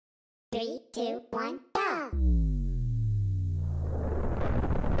3, 2, 1, go!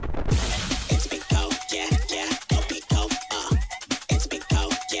 It's Pico, yeah, yeah, Go Pico, It's Pico,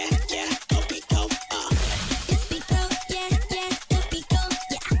 yeah, yeah, Go Pico, It's Pico, yeah, yeah, Go Pico,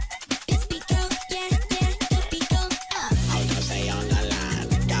 yeah. It's Pico, yeah, yeah, Go Pico, Hold up, stay on the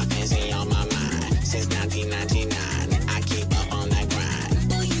line. Got fancy on my mind. Since 1999, I keep up on that grind.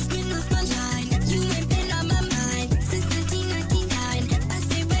 Boy, you've been off my line. You ain't been on my mind since 1999. I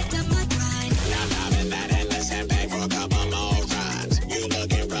stay right on my grind. Now driving that and listen back for a couple more rhymes. You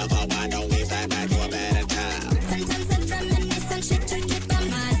looking rough, oh, why don't we fly back to a better time? Sometimes I reminisce on shit you did by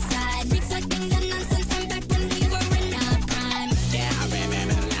my side, reflecting the nonsense from back when we were in our prime. Yeah, I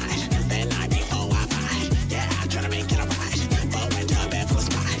remember the night before I fight. Yeah, I try to make it alright, but went to bed full of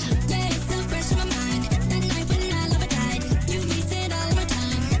spite. Yeah, it's still fresh in my mind. That night when our lover died, you wasted all of our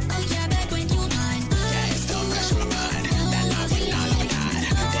time. Oh yeah, back when you were mine. Yeah, it's still fresh in my mind. That night when our lover died,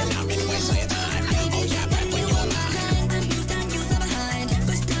 did not mean to waste all your time. Oh yeah, back when you were mine. I moved on, you fell behind.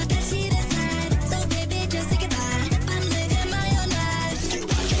 Pushed all that shit aside. So baby, just say goodbye. I'm living my own life. You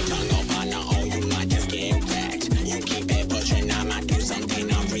got your tongue up on the oh, you might just get wrecked. You keep it pushing, I might do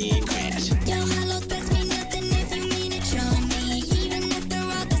something I regret. Yo, hollow threats mean nothing if you mean it, show me. Even after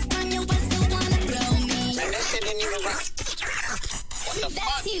all this time, you still wanna blow me. Man, that shit didn't even rock. What the fuck?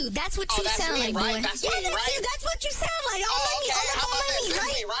 That's you. That's what you that's sound me, like, right? boy. That's yeah, me, that's right? you. That's what you sound like. All Oh, on me, okay, all how up about on this? me, That's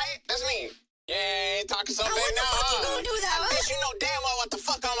right? me, right? That's me. Yeah, talking so Now, big what the now. fuck you gonna do that, huh? Bitch, you know damn well what the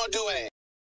fuck I'm gonna do with it.